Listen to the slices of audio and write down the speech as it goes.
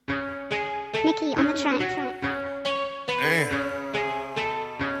Nicky on the track. Damn.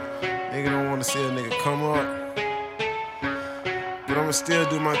 Nigga don't wanna see a nigga come up. But I'ma still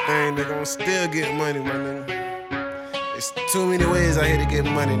do my thing, nigga. I'ma still get money, my nigga. There's too many ways out here to get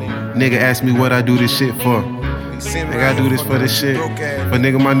money, nigga. Nigga ask me what I do this shit for. Nigga, I do this for this shit. But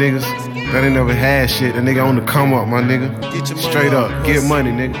nigga, my niggas, that ain't never had shit. The nigga on the come up, my nigga. Straight up, get money,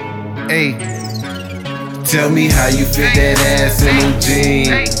 nigga. Ayy. Tell me how you fit that ass in them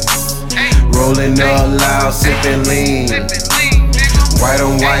jeans. Rolling up loud, sipping lean. White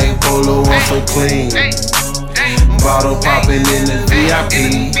on white, polo on so clean. Bottle popping in the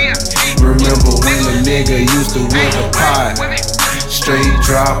VIP. Remember when the nigga used to whip a pot. Straight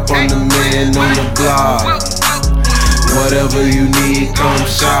drop on the man on the block. Whatever you need, come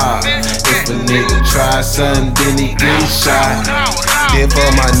shop. If a nigga try something, then he get shot. Then for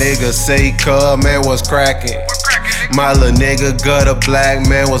my nigga say, cuz man was cracking. My little nigga got a black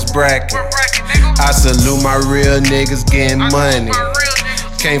man was bracking. I salute my real niggas getting money.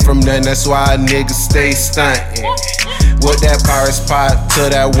 Came from nothing, that's why niggas stay stunting. With that pirate spot to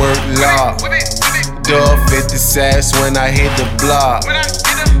that work law. Dub 50 sacks when I hit the block.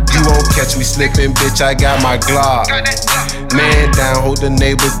 You won't catch me slipping, bitch, I got my Glock. Man down, hope the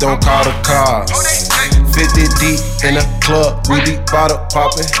neighbors don't call the cops. 50 deep in the club, we be bottle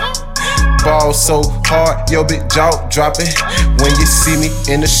popping. Ball so hard, yo big jaw dropping. When you see me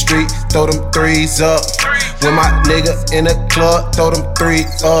in the street, throw them threes up. When my nigga in the club, throw them three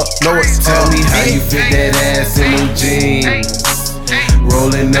up. Know what? Tell me how you fit that ass in them jeans.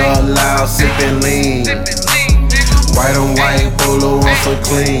 Rolling up loud, sipping lean. White on white, polo on so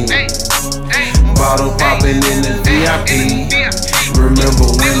clean. Bottle popping in the VIP. Remember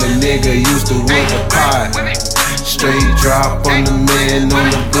when the nigga used to whip a pot. Straight drop on the man on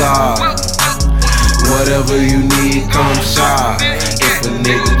the block. Whatever you need, come shop. If a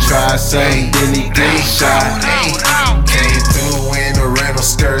nigga try something, then he get shot. Came through in a rental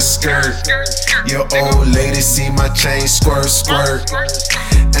skirt. Your old lady see my chain squirt.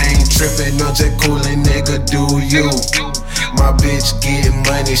 Ain't trippin', no just Coolin, nigga, do you? My bitch getting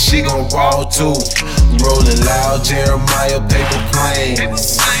money, she gon' ball too. Rollin' loud, Jeremiah, paper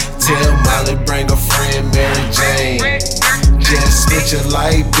planes. Tell Molly bring a friend, Mary Jane. Just spit your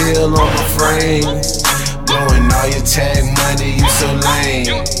light bill on my frame. Blowing all your tag money, you so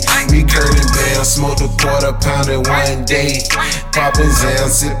lame. We curtain band, smoked a quarter pound in one day. Poppin'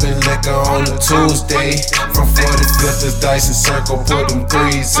 Zam, sippin' liquor on a Tuesday. From 45th to Dyson Circle, put them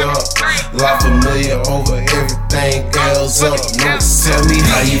threes up. Lot familiar over everything else up. No, tell me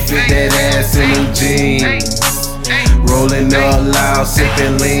how you fit that ass in them jeans. Rolling up loud,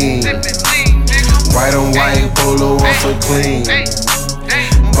 sippin' lean. White on white, polo on so clean.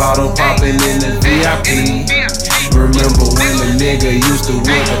 Bottle popping in the VIP. Remember when the nigga used to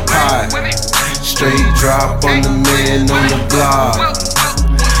whip a pot. Straight drop on the man on the block.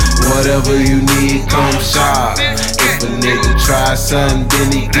 Whatever you need, come shop. If a nigga try something,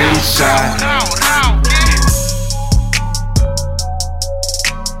 then he get shot.